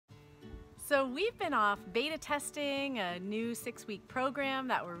So we've been off beta testing a new 6-week program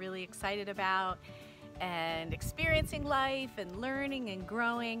that we're really excited about and experiencing life and learning and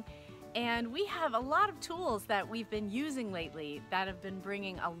growing. And we have a lot of tools that we've been using lately that have been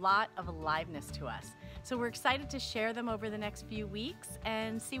bringing a lot of aliveness to us. So we're excited to share them over the next few weeks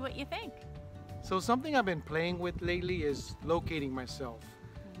and see what you think. So something I've been playing with lately is locating myself.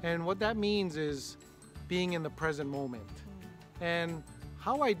 And what that means is being in the present moment. And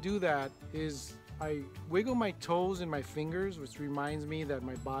how I do that is I wiggle my toes and my fingers, which reminds me that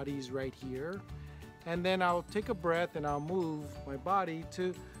my body's right here. And then I'll take a breath and I'll move my body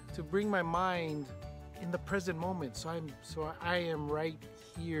to bring my mind in the present moment. So I am right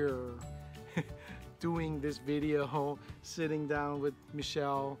here doing this video, sitting down with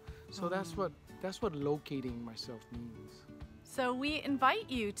Michelle. So that's what locating myself means. So we invite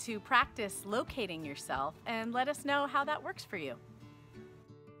you to practice locating yourself and let us know how that works for you.